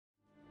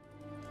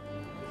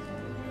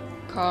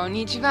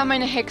Konnichiwa,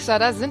 meine Hexer,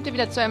 da sind wir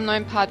wieder zu einem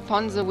neuen Part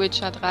von The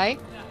Witcher 3.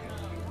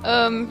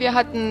 Wir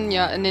hatten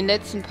ja in den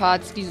letzten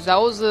Parts die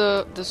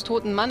Sause des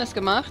toten Mannes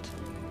gemacht.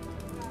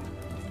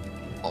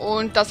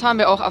 Und das haben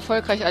wir auch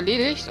erfolgreich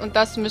erledigt. Und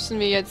das müssen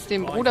wir jetzt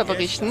dem Bruder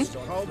berichten.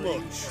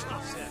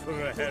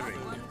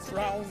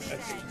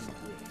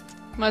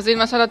 Mal sehen,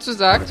 was er dazu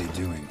sagt.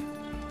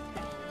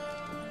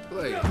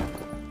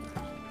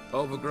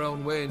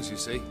 Overgrown wains, you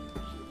see.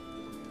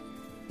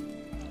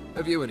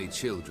 Have you any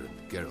children,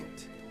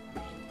 Geralt?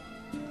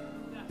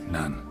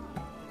 None.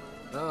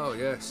 Oh,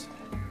 yes.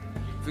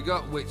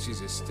 Forgot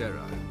witches are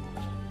sterile.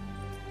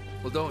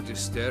 Well, don't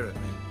just stare at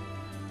me.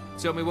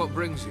 Tell me what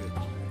brings you.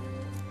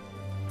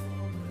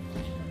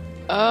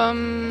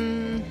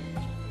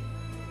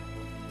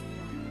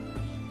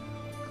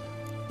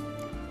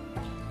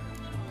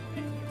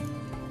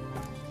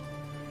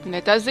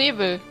 Netter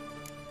Säbel.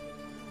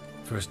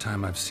 First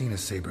time I've seen a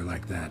saber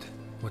like that.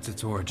 What's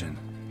its origin?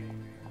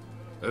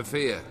 A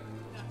fear.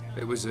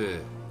 It was a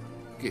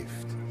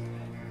gift.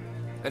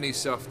 Any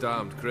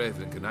soft-armed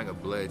craven can hang a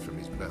blade from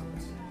his belt,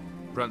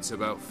 prance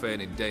about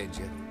feigning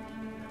danger,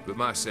 but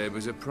my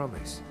saber's a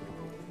promise.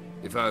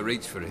 If I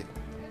reach for it,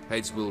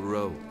 heads will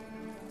roll.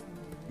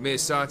 Mere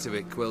sight of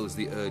it quells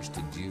the urge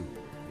to duel,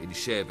 in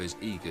shavers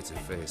eager to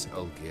face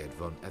Olgierd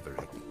von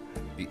Everett,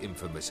 the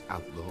infamous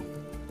outlaw.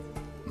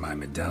 My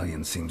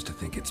medallion seems to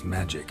think it's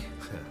magic.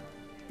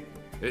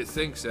 It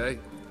thinks, eh?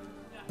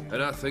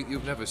 And I think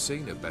you've never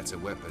seen a better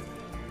weapon.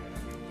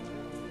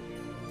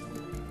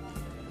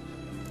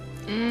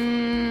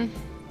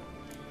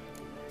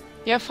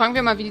 Ja, fragen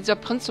wir mal, wie dieser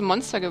Prinz zum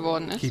Monster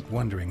geworden ist. Keep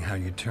wondering how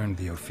you turned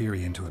the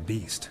Ophiri into a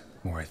beast.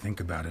 More I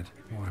think about it,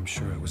 more I'm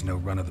sure it was no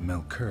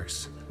run-of-the-mill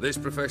curse. This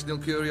professional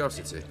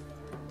curiosity,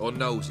 or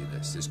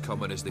nosiness as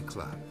common as the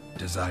clan?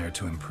 Desire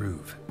to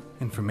improve.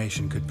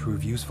 Information could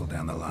prove useful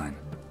down the line.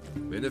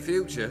 In the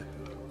future,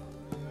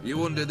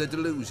 you under the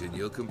delusion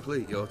you'll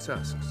complete your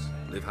tasks,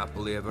 live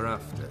happily ever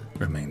after.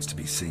 Remains to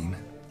be seen.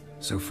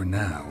 So for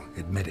now,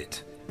 admit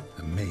it.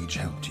 A mage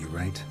helped you,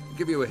 right? I'll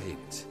give you a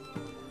hint.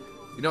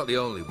 You're not the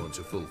only one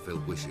to fulfill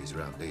wishes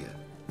around here.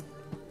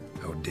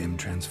 Odim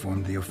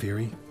transformed the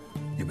Ophiri?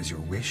 It was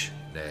your wish?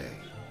 Nay.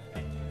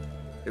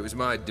 It was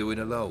my doing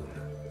alone.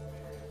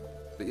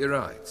 But you're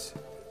right.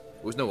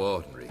 It was no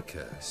ordinary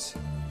curse.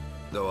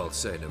 Though I'll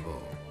say no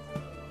more.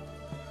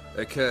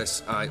 A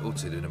curse I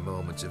uttered in a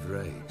moment of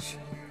rage,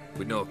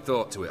 with no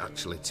thought to it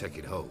actually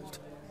taking hold.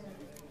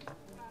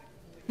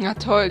 Na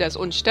toll, der ist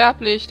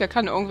unsterblich, der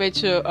kann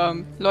irgendwelche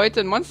Leute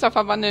in Monster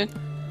verwandeln.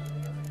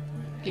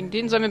 Gegen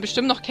den sollen wir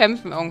bestimmt noch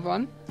kämpfen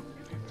irgendwann.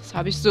 Das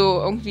habe ich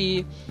so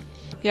irgendwie,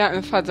 ja,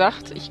 im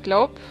Verdacht. Ich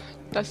glaube,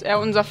 dass er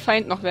unser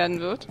Feind noch werden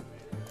wird.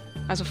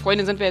 Also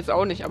Freunde sind wir jetzt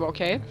auch nicht, aber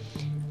okay.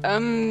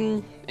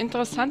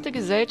 Interessante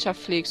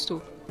Gesellschaft pflegst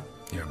du.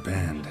 Your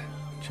band.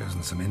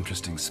 Chosen some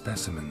interesting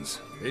specimens.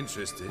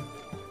 Interesting?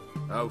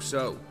 How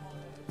so?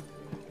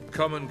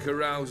 Common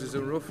carousers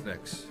and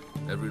roughnecks.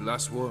 Every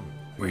last one.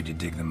 Where'd you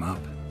dig them up?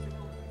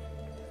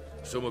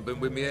 Some have been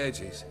with me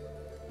ages.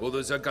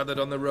 Others I gathered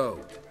on the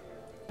road.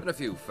 And a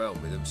few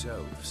found me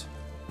themselves.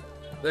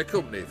 They're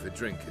company for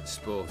drink and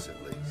sport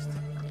at least.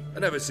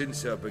 And ever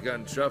since I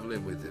began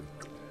travelling with them,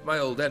 my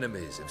old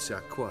enemies have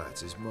sat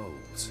quiet as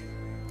moles.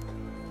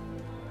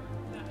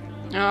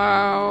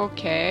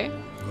 Okay.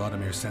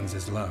 Vladimir sends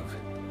his love.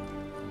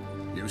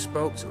 You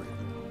spoke to him?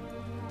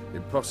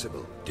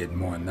 Impossible. Did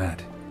more than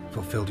that.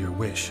 Fulfilled your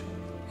wish.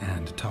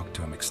 And talked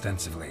to him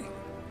extensively.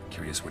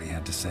 Curious what he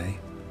had to say?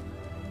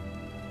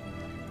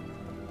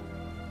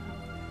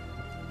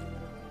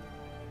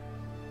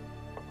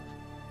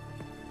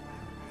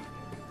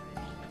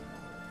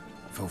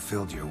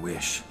 Fulfilled your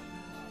wish.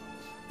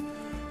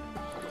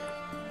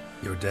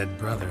 Your dead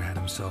brother had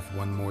himself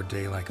one more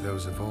day like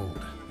those of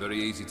old.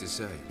 Very easy to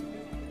say.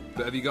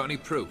 But have you got any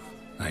proof?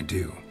 I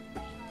do.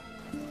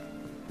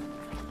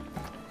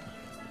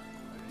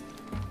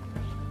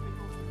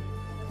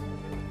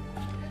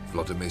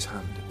 Vladimir's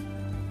hand.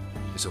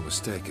 It's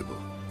unmistakable.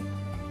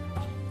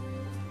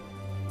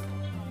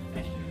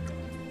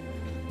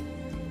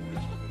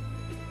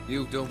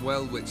 You've done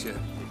well, Witcher.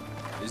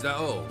 Is that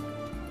all?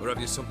 Or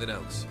have you something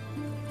else?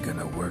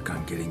 Gonna work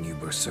on getting you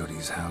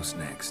Borsodi's house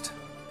next.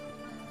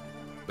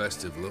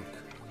 Best of luck.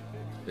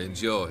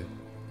 Enjoy.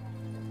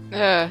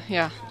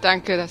 Ja,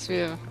 danke, dass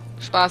wir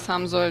Spaß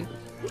haben sollen.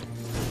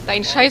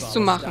 Deinen Scheiß zu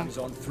machen.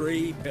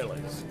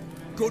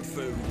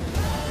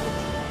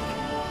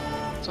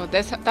 So,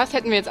 das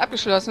hätten wir jetzt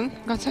abgeschlossen.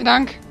 Gott sei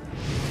Dank.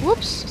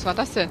 Ups, was war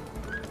das denn?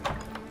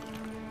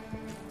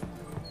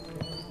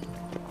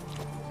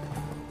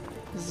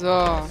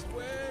 So.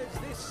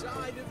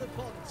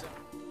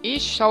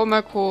 Ich schaue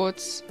mal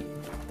kurz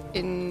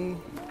in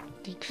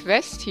die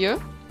Quest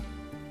hier.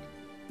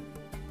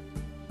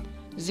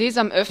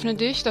 Sesam, öffne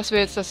dich. Das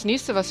wäre jetzt das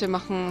nächste, was wir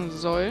machen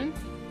sollen.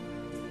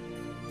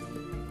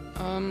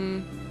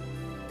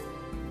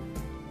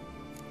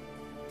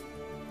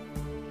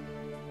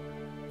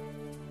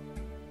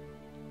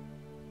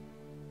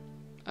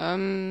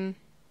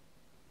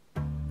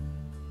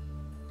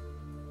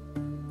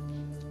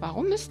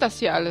 Warum ist das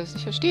hier alles?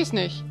 Ich verstehe es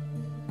nicht.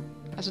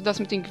 Also das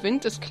mit dem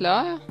Gwent ist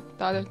klar.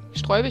 Da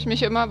sträube ich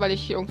mich immer, weil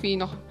ich irgendwie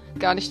noch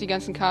gar nicht die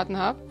ganzen Karten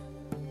habe.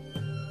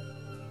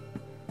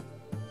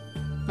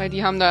 Weil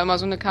die haben da immer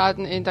so eine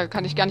Karten, da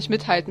kann ich gar nicht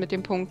mithalten mit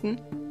den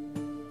Punkten.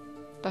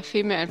 Da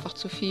fehlen mir einfach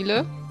zu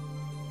viele.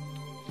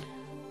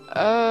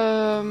 Ach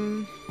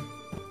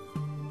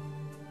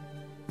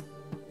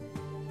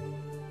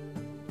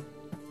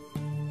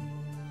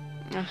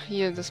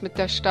hier, das mit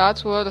der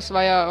Statue, das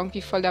war ja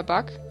irgendwie voll der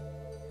Bug.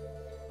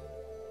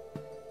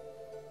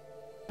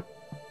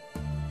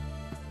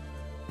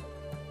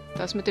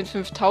 Das mit den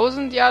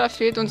 5000, ja, da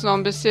fehlt uns noch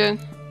ein bisschen.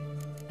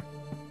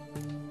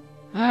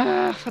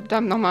 Ach,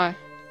 verdammt nochmal.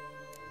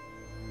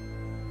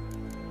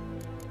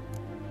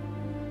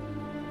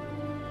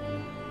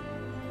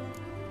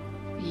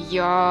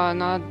 Ja,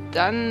 na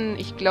dann,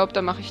 ich glaube,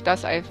 dann mache ich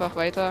das einfach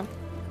weiter.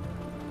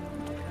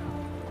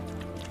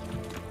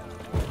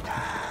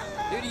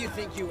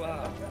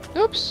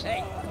 Ups.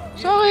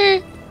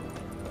 Sorry.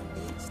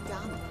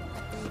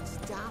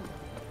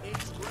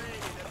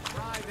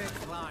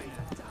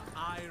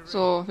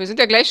 So, wir sind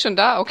ja gleich schon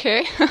da,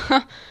 okay.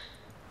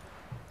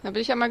 Da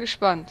bin ich ja mal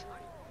gespannt.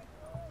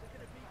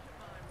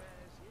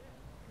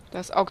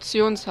 Das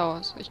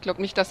Auktionshaus. Ich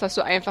glaube nicht, dass das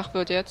so einfach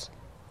wird jetzt.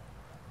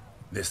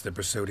 This the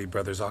Brasodi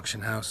Brothers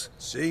auction house?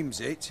 Seems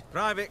it.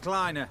 Private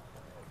Kleiner,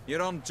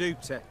 you're on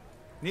duty.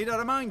 Need I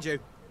remind you?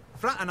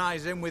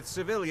 Fraternizing with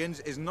civilians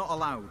is not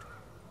allowed.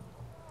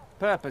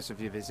 Purpose of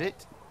your visit?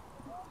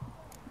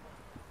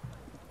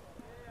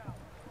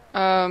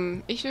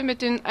 Ich will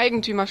mit den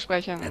Eigentümer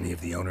sprechen. Any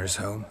of the owners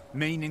home?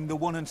 Meaning the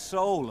one and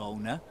sole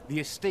owner, the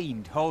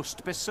esteemed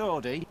host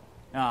Besodi?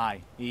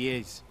 Aye, he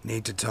is.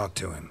 Need to talk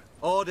to him.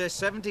 Order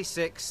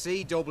 76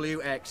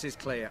 CWX is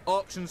clear.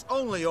 Auctions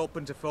only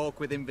open to folk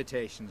with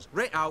invitations.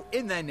 Writ out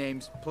in their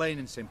names, plain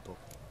and simple.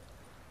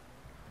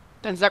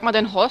 Dann sag mal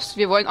den Host,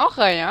 wir wollen auch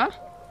rein, ja?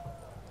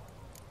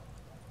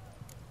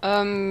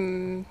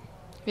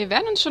 Wir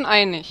werden uns schon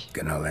einig.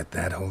 Gonna let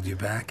that hold you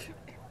back?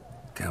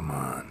 Come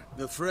on.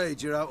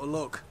 Afraid you're out of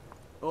luck.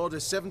 Order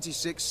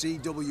 76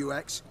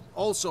 CWX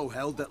also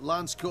held that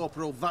Lance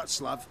Corporal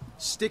Václav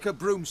stick a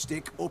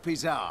broomstick up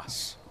his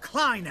arse.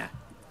 Kleiner,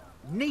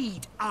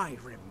 need I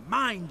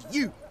remind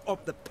you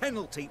of the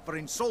penalty for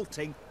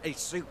insulting a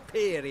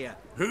superior?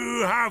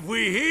 Who have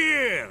we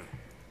here?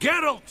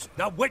 Geralt,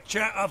 the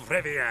Witcher of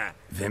Rivia.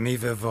 Vimy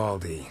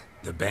Vivaldi,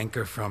 the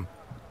banker from...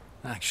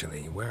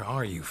 Actually, where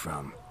are you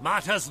from?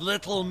 Matters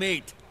little,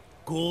 mate.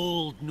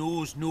 Gold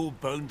knows no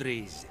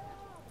boundaries.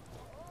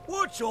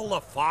 What's all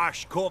the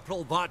fash,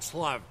 Corporal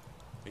Václav?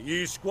 Are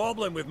you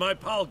squabbling with my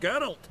pal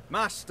Geralt?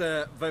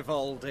 Master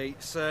Vivaldi,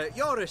 sir,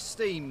 your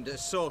esteemed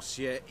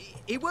associate,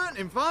 he weren't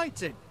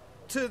invited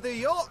to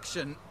the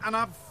auction, and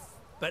I've...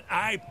 But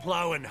I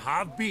plough and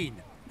have been,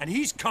 and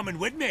he's coming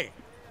with me.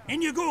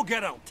 In you go,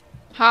 Geralt.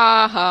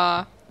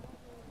 Haha.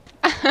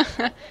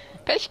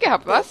 Pech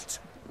gehabt, was?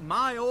 But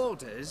my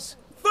orders...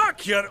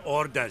 Fuck your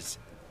orders.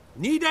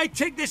 Need I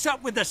take this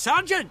up with the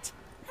sergeant?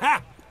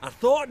 Ha! I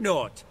thought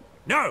not.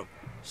 Now,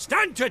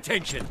 stand to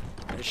attention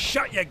and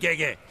shut your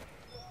giggy.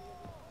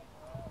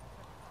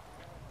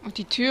 Und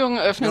die Türen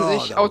öffnen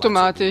sich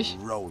automatisch.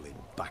 Rolling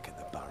back at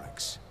the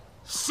barracks.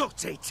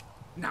 Sut it!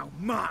 Now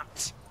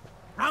march!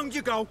 Round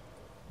you go!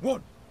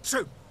 1,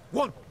 2,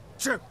 1,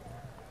 2!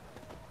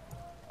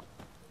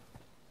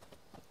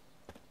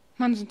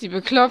 Mann, sind die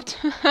bekloppt.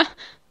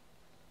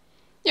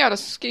 Ja,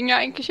 das ging ja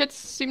eigentlich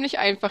jetzt ziemlich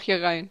einfach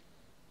hier rein.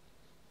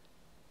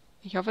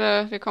 Ich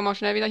hoffe, wir kommen auch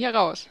schnell wieder hier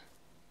raus.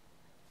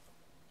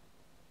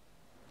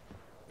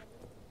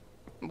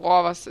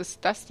 Boah, was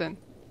ist das denn?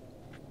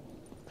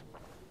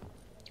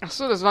 Ach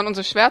so, das waren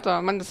unsere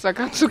Schwerter. Mann, das sah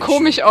gerade so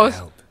komisch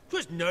aus.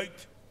 Twas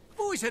nowt.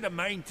 Always had a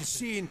mind to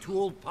seeing to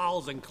old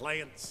pals and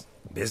clients.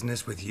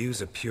 Business with you's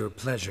a pure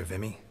pleasure,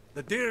 Vimy.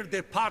 The dear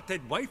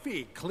departed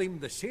wifey claimed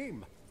the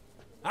same.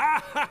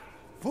 Ah ha!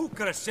 Folk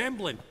are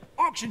assembling.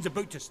 Auction's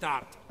about to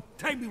start.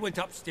 Time we went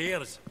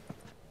upstairs.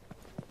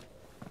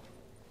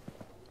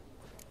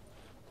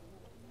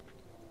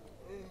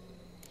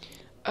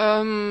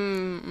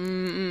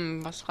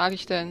 Was frage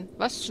ich denn?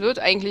 Was wird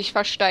eigentlich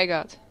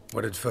versteigert?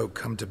 What did folk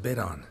come to bid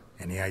on?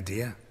 Any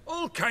idea?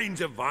 All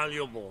kinds of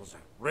valuables.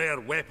 Rare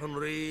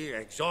weaponry,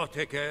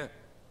 exotica.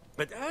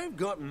 But I've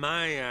got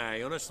my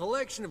eye on a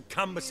selection of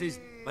canvases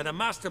by the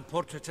master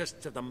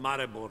portraitists of the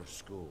Maribor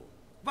School.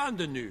 Van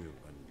de Nieuw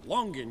and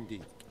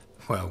Longendijk.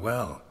 Well,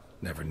 well.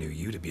 Never knew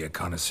you to be a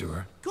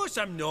connoisseur. Course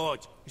I'm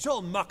not. It's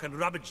all muck and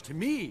rubbish to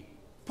me.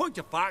 Point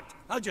of fact,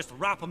 I'll just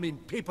wrap 'em in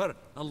paper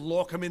and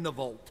lock 'em in the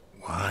vault.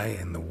 Why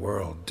in the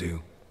world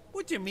do...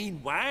 What do you mean,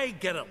 why,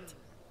 Geralt?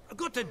 I've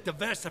got to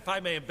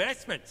diversify my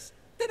investments,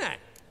 didn't I?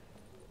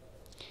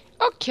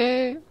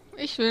 Okay,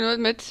 ich will nur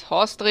mit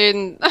Horst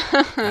reden.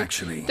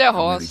 Actually, Der I'm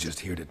really Horst. just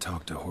here to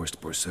talk to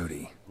Horst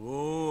Borsodi.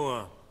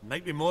 Oh,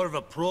 might be more of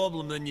a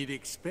problem than you'd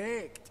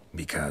expect.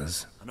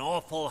 Because? An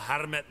awful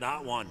hermit,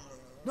 that one.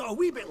 Not a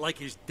wee bit like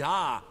his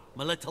da,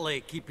 my little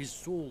keep his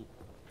soul.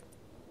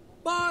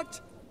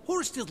 But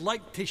Horst is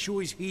like to show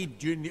his heed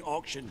during the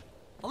auction.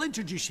 I'll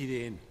introduce you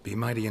then. Be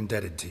mighty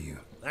indebted to you.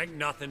 Think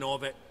nothing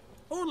of it.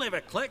 Only if I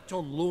collect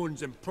on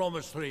loans and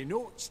promissory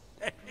notes.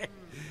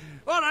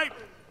 All right,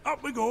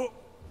 up we go.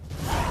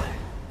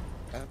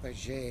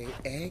 Fabergé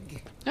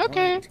egg,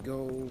 Okay. white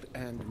gold,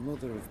 and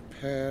mother of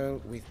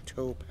pearl with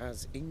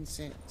topaz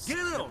insets. Get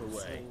out!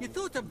 You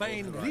thought of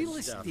buying real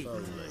estate.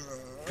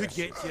 Could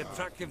get you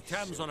attractive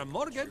terms on a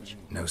mortgage.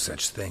 No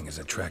such thing as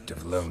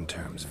attractive loan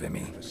terms,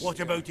 Vimy. What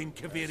about in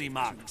Kaveri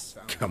marks?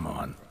 Come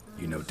on.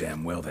 You know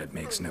damn well that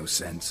makes no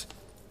sense.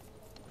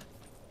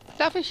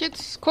 Darf ich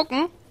jetzt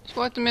gucken? Ich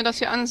wollte mir das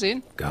hier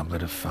ansehen.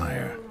 Goblet of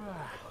fire.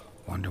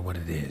 Wonder what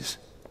it is.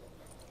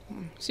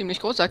 Ziemlich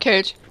großer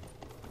Kelch.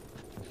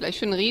 Vielleicht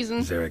für einen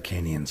Riesen.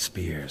 Zerricanian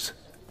spears.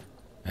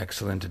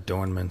 Excellent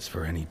adornments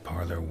for any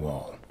parlor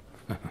wall.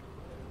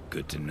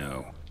 Good to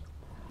know.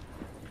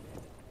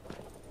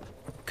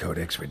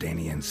 Codex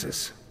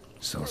Redaniensis.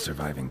 Sole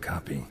surviving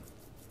copy.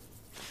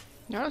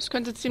 Ja, das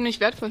könnte ziemlich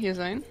wertvoll hier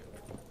sein.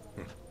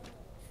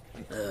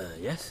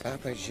 Yes?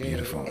 Fabergé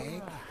Beautiful.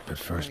 egg, But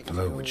first white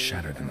blow gold, would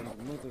shatter them.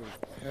 and mother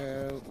of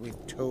pearl with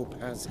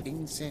topaz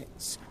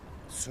insets.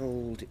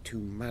 Sold to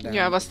Madame.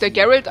 Ja, was der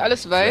Geralt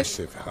alles weiß.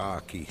 Impressive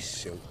harky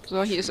silk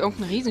So, hier ist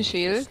irgendein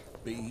Riesenschädel.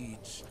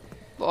 beads.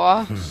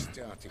 Boah.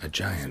 A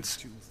giant's.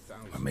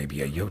 Or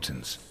maybe a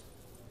Jotun's.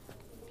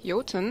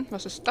 Jotun?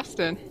 Was ist das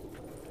denn?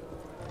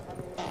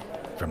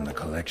 From the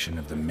collection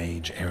of the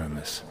mage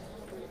Aramis.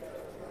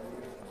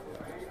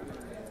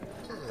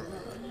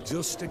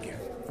 Just again.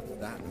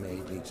 That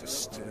maid needs a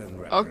stern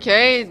reprimand.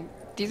 Okay,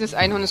 dieses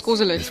Einhorn ist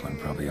gruselig. This one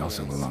probably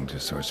also belonged to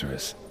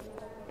sorceress.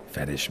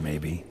 Fetish,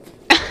 maybe?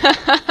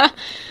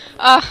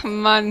 Ach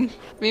Mann,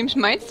 wem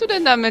meinst du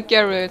denn damit,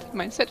 Geralt?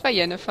 Meinst du etwa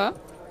Jennifer?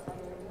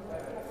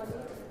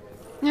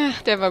 Ja,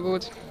 der war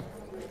gut.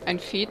 Ein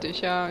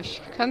Fetisch, ja,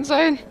 kann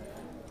sein.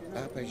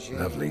 Fabergé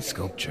Lovely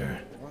sculpture.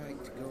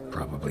 white gold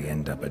Probably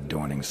end up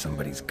adorning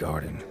somebody's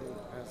garden.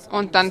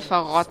 Und dann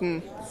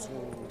verrotten.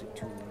 sold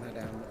to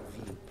Madame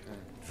Villepin.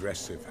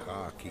 Impressive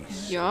harky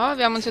Ja,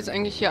 wir haben uns jetzt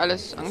eigentlich hier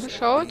alles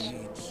angeschaut.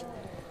 beads.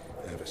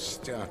 At a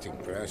starting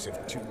price of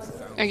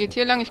 2,000. Er geht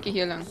hier lang, ich gehe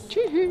hier lang.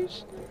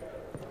 Tschüss.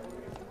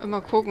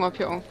 Mal gucken, ob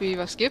hier irgendwie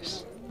was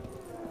gibt's.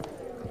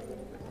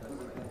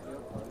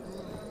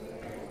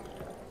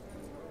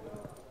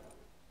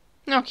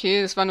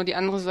 Okay, das war nur die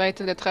andere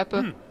Seite der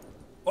Treppe.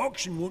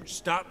 Auction won't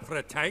start for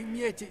a time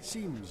yet, it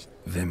seems.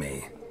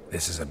 Vimy,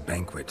 this is a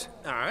banquet.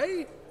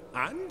 Aye?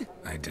 And?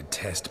 I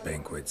detest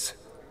banquets.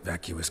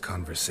 Vacuous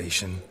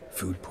conversation,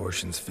 food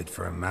portions fit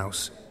for a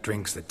mouse,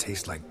 drinks that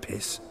taste like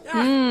piss. It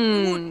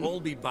won't all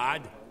be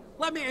bad.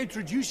 Let me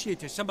introduce you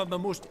to some of my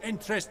most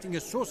interesting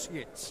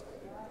associates.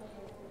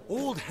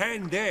 Old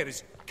hen there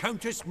is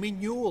Countess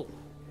Mignole.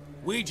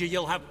 Wager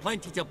you'll have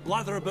plenty to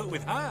blather about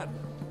with her.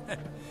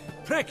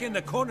 Prick in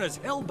the corner's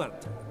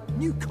Hilbert.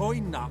 New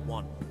coin, that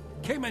one.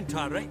 Came into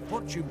a right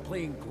fortune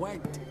playing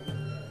Gwent.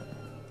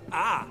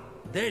 Ah,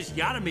 there's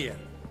Yarmir,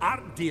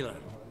 art dealer.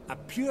 A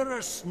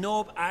purer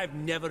snob I've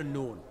never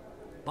known.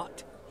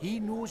 But he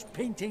knows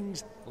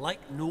paintings like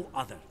no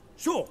other.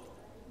 So,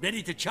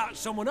 ready to chat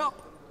someone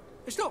up?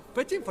 It's not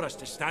fitting for us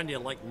to stand here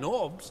like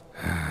knobs.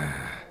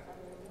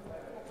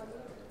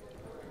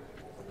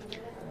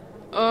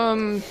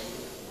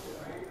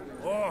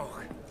 Oh,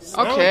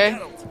 slow, Okay.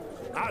 Geralt.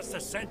 That's the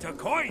center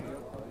coin.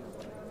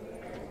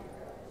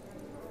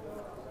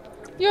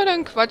 Ja,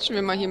 dann quatschen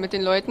wir mal hier mit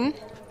den Leuten.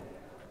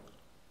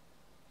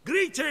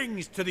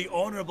 Greetings to the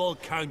Honourable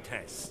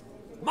Countess.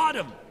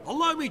 Madam,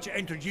 allow me to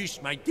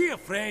introduce my dear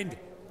friend,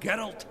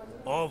 Geralt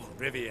of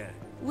Rivia.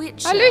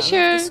 Which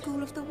Hallöchen. of the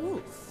School of the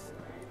Wolf?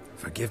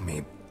 Forgive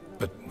me,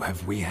 but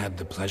have we had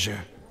the pleasure?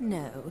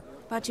 No,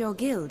 but your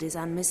guild is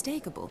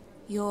unmistakable.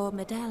 Your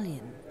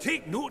medallion.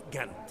 Take note,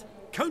 Geralt.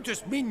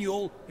 Countess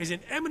Mignole is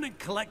an eminent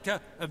collector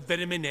of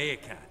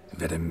Vitaminaica.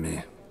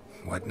 Vedim...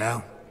 what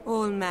now?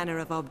 All manner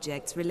of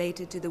objects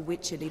related to the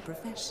witcherly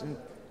profession.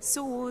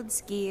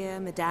 Swords, gear,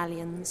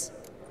 medallions.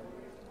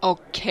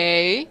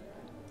 Okay.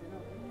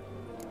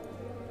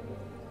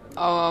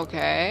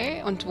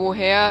 Okay. Und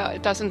woher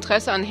das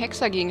Interesse an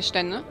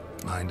Hexergegenstände?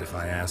 Mind if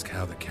I ask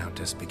how the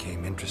Countess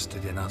became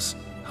interested in us,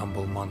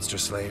 humble monster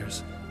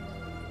slayers?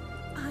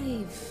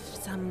 I've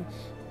some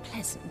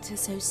pleasant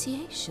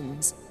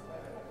associations.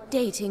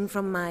 Dating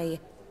from my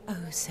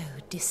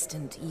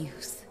oh-so-distant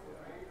youth.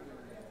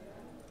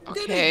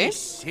 Didn't Okay. you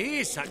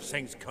say such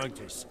things,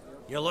 Countess?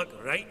 You look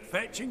right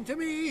fetching to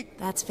me.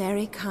 That's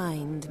very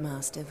kind,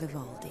 Master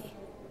Vivaldi.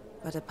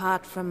 But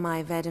apart from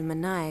my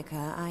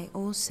Vedamaniaca, I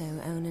also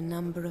own a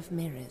number of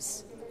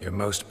mirrors. Your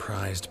most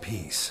prized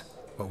piece,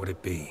 what would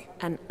it be?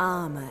 An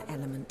armor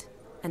element.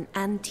 An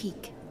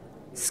antique.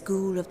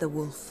 School of the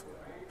Wolf.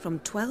 From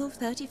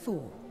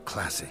 1234.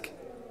 Classic.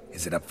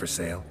 Is it up for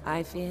sale?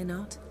 I fear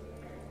not.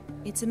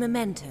 It's a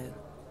memento.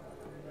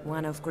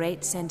 One of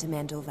great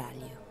sentimental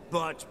value.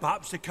 But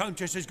perhaps the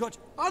Countess has got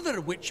other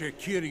Witcher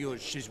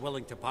curios she's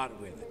willing to part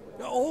with.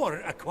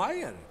 Or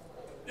acquire.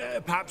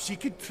 Perhaps she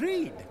could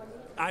trade.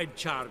 I'd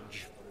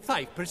charge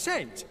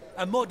 5%.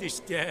 A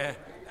modest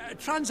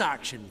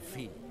transaction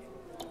fee.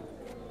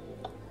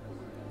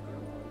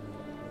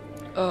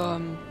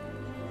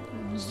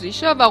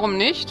 Sicher, warum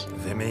nicht?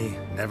 Vimy,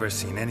 never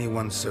seen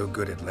anyone so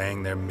good at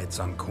laying their mitts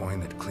on coin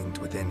that clinked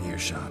within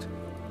earshot.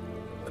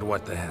 But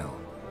what the hell?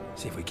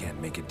 See if we can't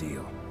make a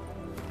deal.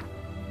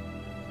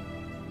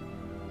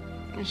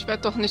 Ich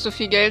werde doch nicht so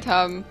viel Geld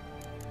haben.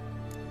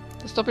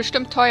 Das ist doch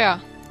bestimmt teuer.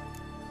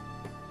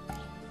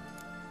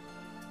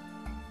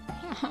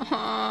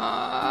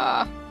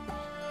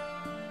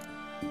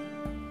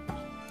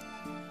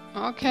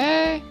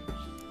 Okay.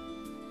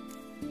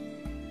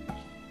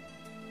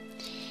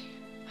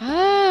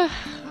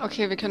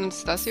 Okay, wir können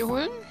uns das hier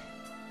holen.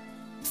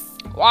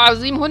 Wow,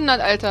 700,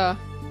 Alter.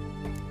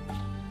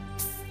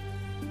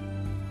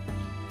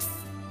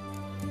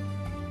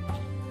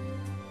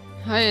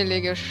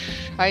 Heilige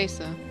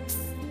Scheiße.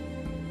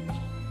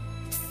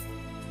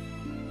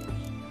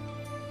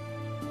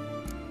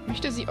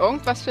 Möchte sie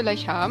irgendwas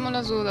vielleicht haben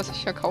oder so, das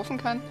ich verkaufen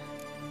kann?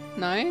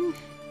 Nein?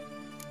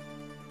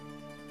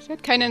 Sie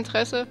hat kein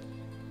Interesse.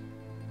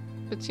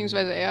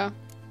 Beziehungsweise er.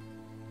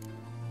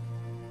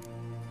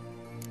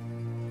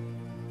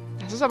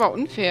 Das ist aber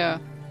unfair.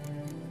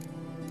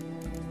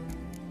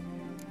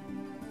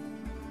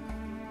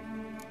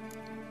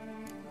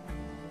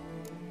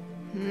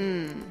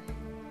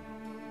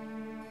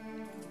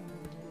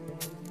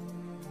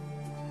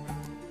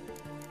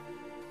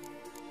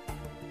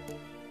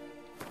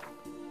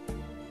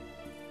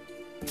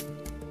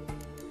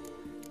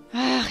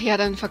 Ach ja,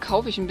 dann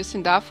verkaufe ich ein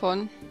bisschen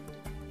davon.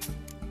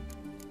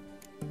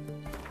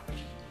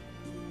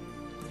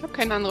 Ich habe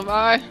keine andere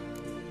Wahl.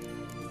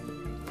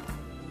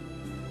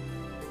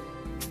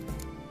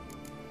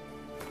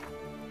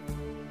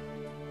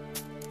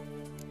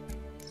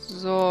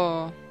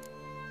 So.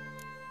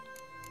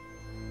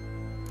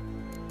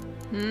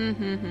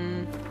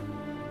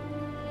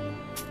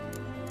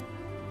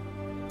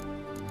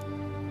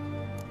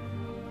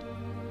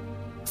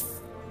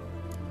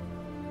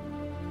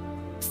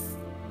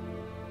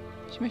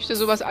 Ich möchte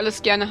sowas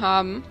alles gerne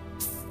haben.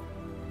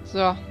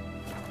 So.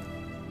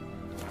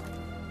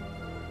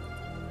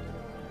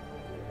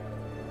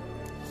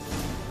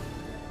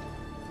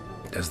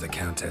 Does the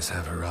Countess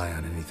have her eye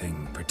on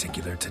anything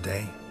particular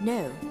today?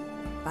 No,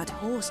 but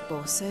Horst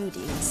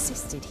Borsodi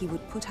insisted he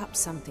would put up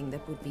something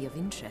that would be of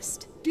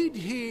interest. Did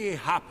he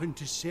happen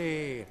to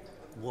say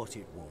what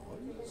it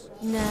was?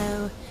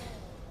 No.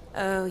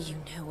 Oh, you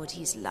know what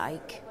he's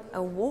like.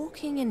 A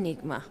walking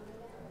enigma.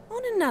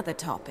 On another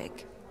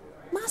topic.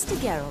 Master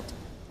Geralt,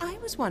 I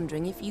was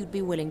wondering if you'd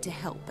be willing to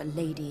help a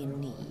lady in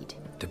need.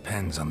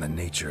 Depends on the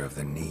nature of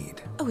the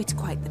need. Oh, it's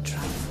quite the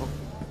trifle.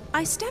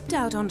 I stepped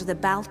out onto the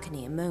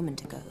balcony a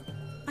moment ago.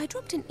 I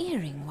dropped an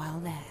earring while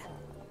there.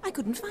 I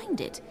couldn't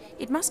find it.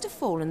 It must have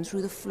fallen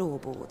through the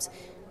floorboards.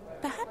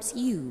 Perhaps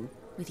you,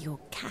 with your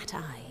cat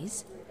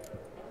eyes.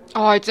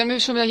 Oh, jetzt sind wir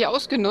schon wieder hier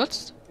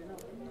ausgenutzt.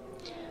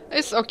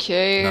 Ist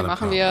okay, Not a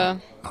machen problem.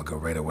 wir. I'll go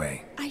right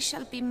away. I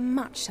shall be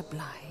much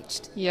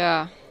obliged.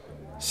 Ja.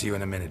 See you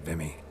in a minute,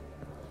 Vimy.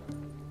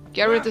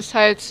 Garrett ist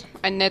halt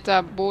ein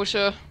netter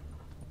Bursche.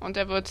 Und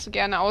er wird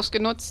gerne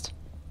ausgenutzt.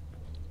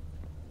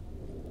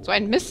 So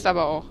ein Mist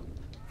aber auch.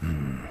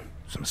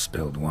 Some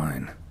spilled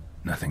wine.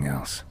 Nothing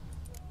else.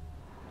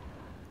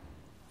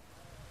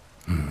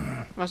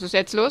 Was ist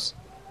jetzt los?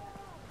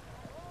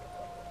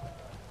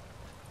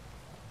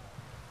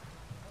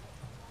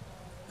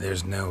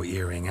 There's no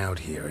earring out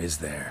here, is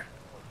there?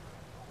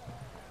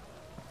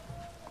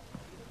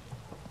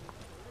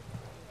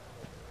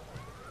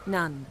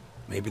 None.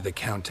 Maybe the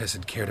Countess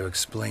would care to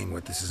explain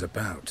what this is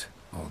about,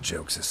 all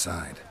jokes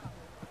aside.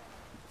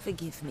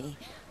 Forgive me.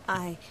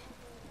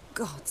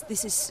 God,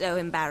 this is so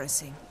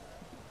embarrassing.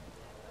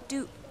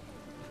 Do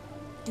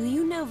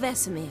you know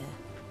Vesemir?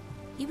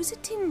 He was a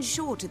tinge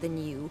shorter than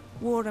you,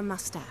 wore a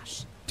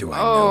mustache. Do I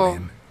know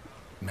him?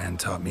 Man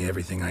taught me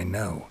everything I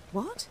know.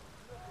 What?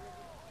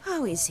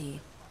 How is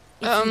he?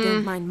 If you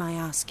don't mind my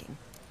asking.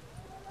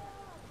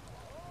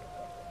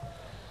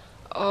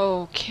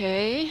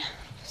 Okay.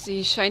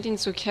 Sie scheint ihn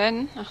zu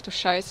kennen. Ach du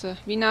Scheiße.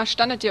 Wie nah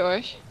standet ihr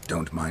euch?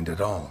 Don't mind at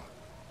all.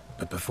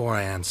 But before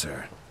I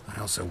answer, I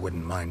also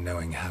wouldn't mind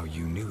knowing how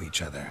you knew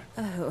each other.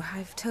 Oh,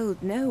 I've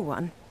told no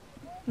one.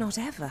 Not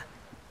ever.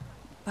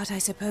 But I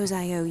suppose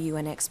I owe you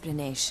an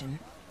explanation.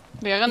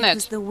 Wäre It was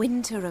nett. the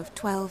winter of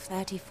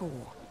 1234.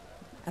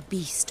 A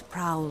beast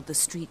prowled the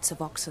streets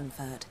of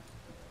Oxenford.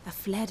 A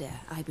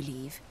fledder, I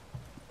believe.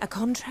 A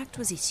contract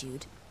was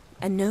issued,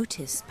 a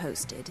notice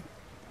posted,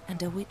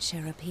 and a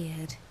witcher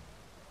appeared.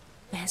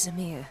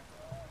 Vesemir,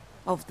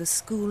 of the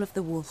School of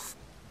the Wolf.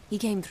 He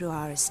came through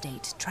our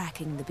estate,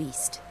 tracking the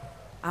beast.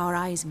 Our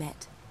eyes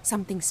met.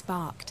 Something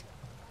sparked.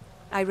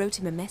 I wrote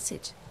him a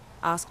message,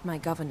 asked my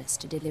governess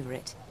to deliver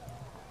it.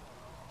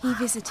 He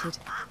visited,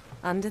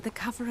 under the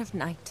cover of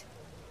night,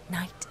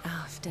 night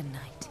after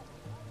night.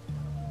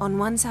 On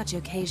one such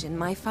occasion,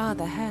 my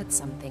father heard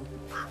something.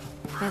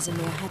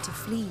 Vesemir had to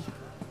flee.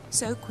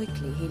 So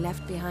quickly, he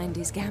left behind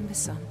his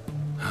gambeson.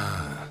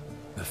 Ah,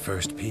 the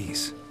first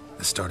piece.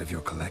 The start of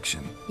your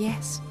collection.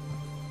 Yes,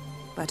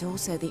 but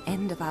also the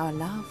end of our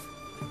love.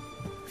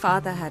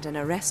 Father had an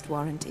arrest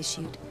warrant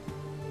issued,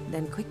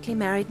 then quickly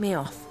married me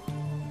off.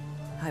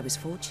 I was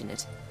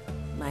fortunate.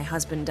 My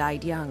husband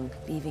died young,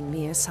 leaving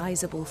me a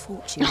sizable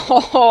fortune.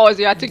 Oh,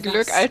 sie hatte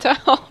Glück, Alter.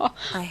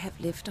 I have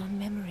lived on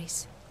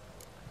memories.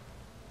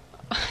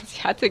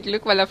 Sie hatte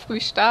Glück, weil er früh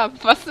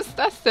starb. Was ist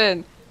das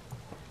denn?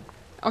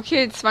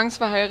 Okay,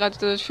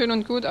 zwangsverheiratet, schön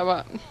und gut,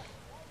 aber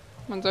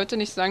man sollte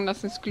nicht sagen,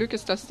 dass es Glück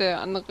ist, dass der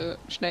andere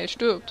schnell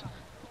stirbt.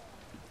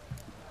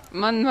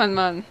 Mann, Mann,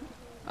 Mann.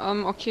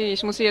 Okay,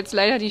 ich muss ihr jetzt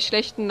leider die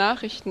schlechten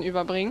Nachrichten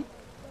überbringen.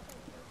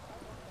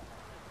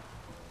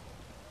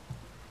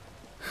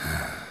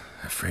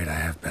 Afraid I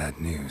have bad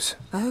news.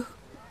 Oh?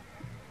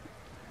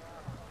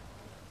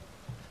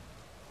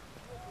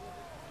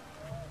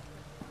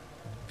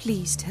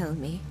 Please tell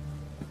me,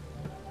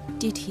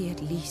 did he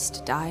at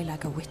least die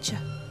like a witcher?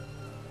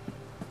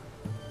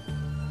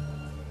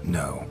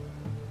 No.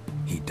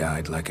 He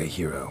died like a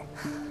hero.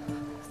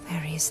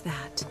 There is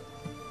that.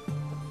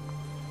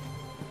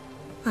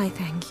 I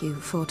thank you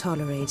for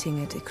tolerating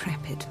a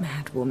decrepit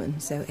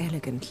madwoman so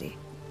elegantly.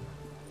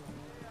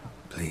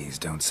 Please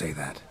don't say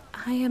that.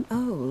 I am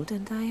old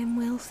and I am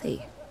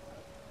wealthy.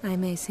 I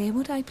may say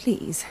what I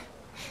please.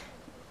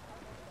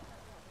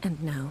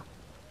 And now,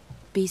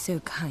 be so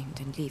kind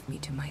and leave me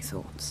to my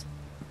thoughts.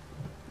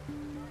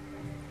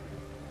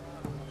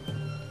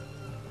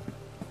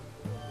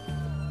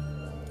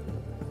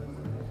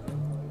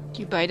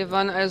 Die beide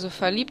waren also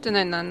verliebt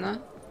ineinander.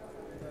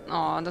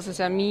 Oh, das ist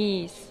ja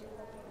mies.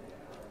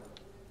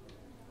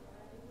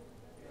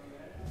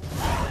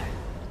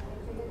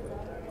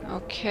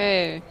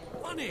 Okay.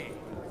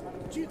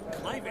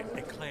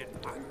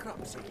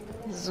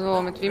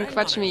 So, mit wem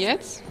quatschen wir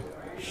jetzt?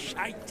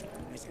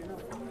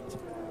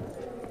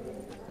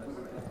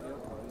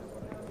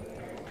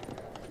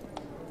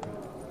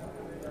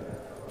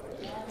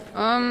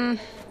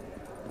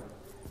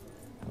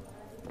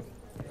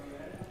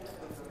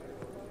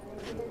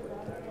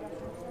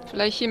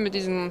 Vielleicht hier mit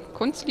diesem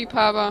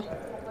Kunstliebhaber.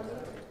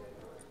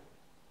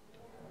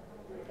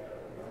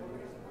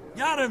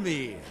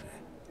 Yaramir,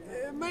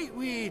 might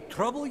we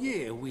trouble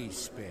ye a wee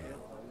spell?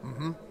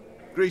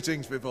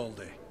 Greetings,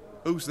 Vivaldi.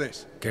 Who's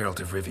this? Geralt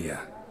of Rivia,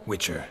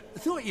 Witcher. I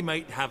thought you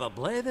might have a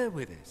blather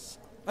with us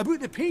about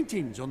the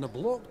paintings on the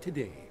block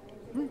today.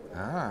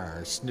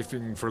 Ah,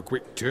 sniffing for a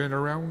quick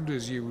turnaround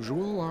as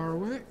usual, are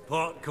we?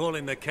 Pot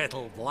calling the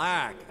kettle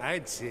black,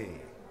 I'd say.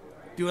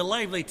 Do a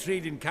lively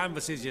trade in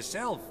canvases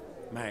yourself,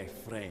 my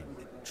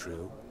friend.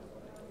 True.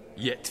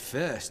 Yet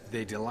first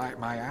they delight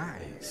my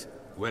eyes,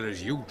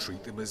 whereas you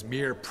treat them as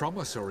mere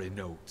promissory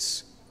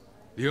notes.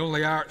 The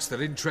only arts that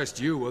interest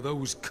you are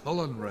those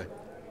culinary.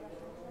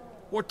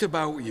 What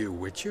about you,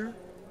 Witcher?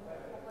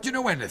 Do you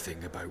know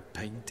anything about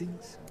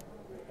paintings?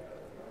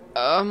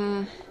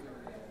 Ein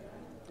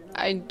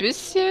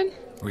bisschen?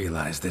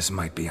 Realize this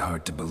might be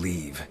hard to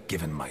believe,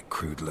 given my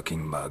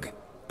crude-looking mug.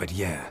 But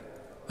yeah,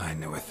 I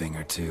know a thing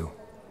or two.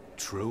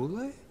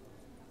 Truly?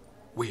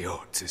 We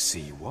ought to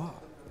see what.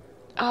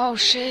 Oh,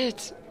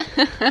 shit.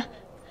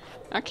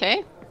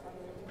 Okay.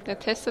 Der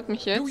testet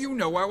mich jetzt. Do you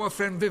know our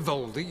friend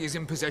Vivaldi is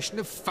in possession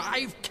of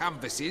 5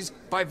 canvases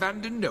by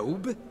Van der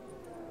Nobe?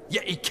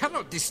 Yet he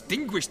cannot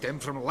distinguish them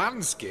from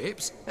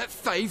landscapes at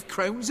 5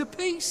 crowns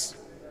apiece.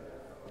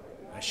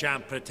 I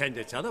shan't pretend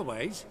it's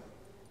otherwise.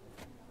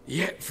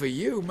 Yet for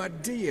you, my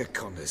dear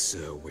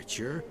connoisseur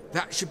Witcher,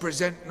 that should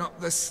present not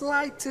the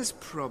slightest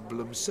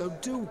problem, so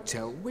do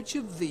tell which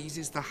of these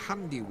is the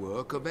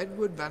handiwork of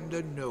Edward van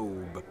der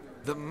Nobe,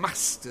 the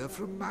master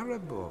from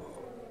Maribor.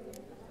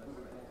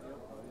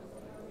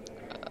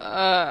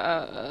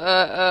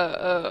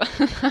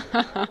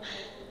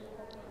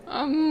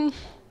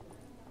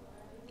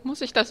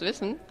 Muss ich das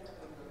wissen?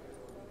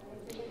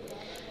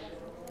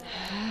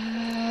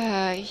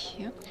 Ich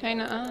habe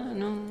keine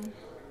Ahnung.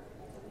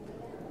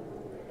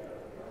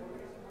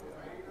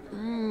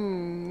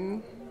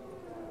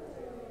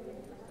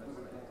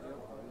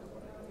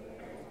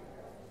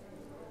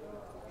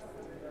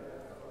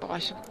 Boah,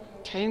 ich habe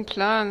keinen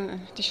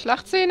Plan. Die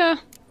Schlachtszene?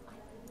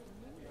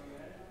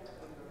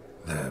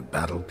 The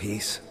battle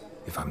piece,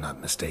 if I'm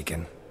not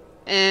mistaken.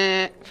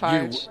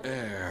 Falsch. You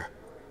err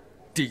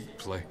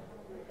deeply.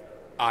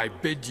 I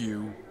bid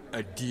you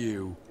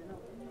adieu.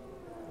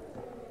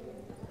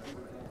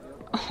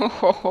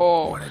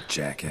 What a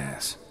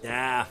jackass.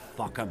 Ah,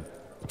 fuck him.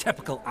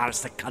 Typical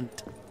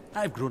aristocrat.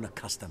 I've grown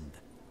accustomed.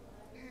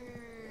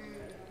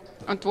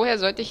 Und woher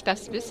sollte ich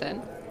das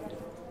wissen?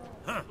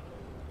 Huh.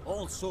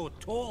 All so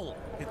tall.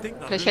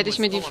 Vielleicht hätte ich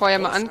mir die vorher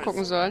mal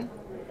angucken sollen.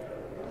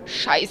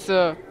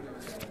 Scheiße.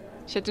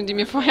 Ich hätte die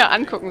mir vorher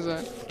angucken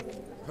sollen.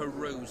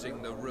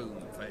 Perusing the room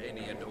for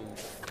any and all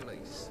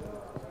place.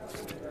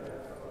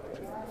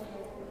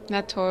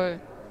 Na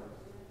toll.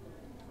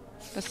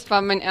 Das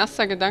war mein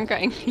erster Gedanke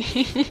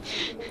eigentlich.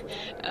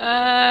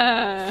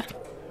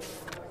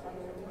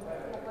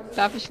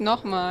 Darf ich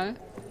nochmal?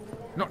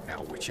 Not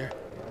now, Witcher.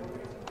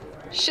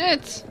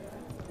 Shit!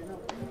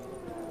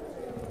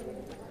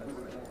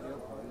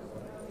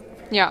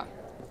 Ja.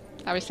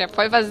 Habe ich ja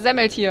voll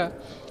versemmelt hier.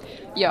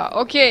 Ja,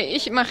 okay,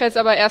 ich mache jetzt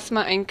aber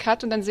erstmal einen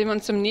Cut und dann sehen wir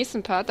uns im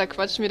nächsten Part. Da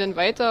quatschen wir dann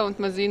weiter und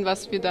mal sehen,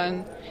 was wir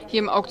dann hier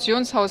im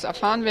Auktionshaus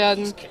erfahren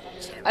werden.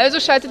 Also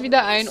schaltet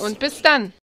wieder ein und bis dann!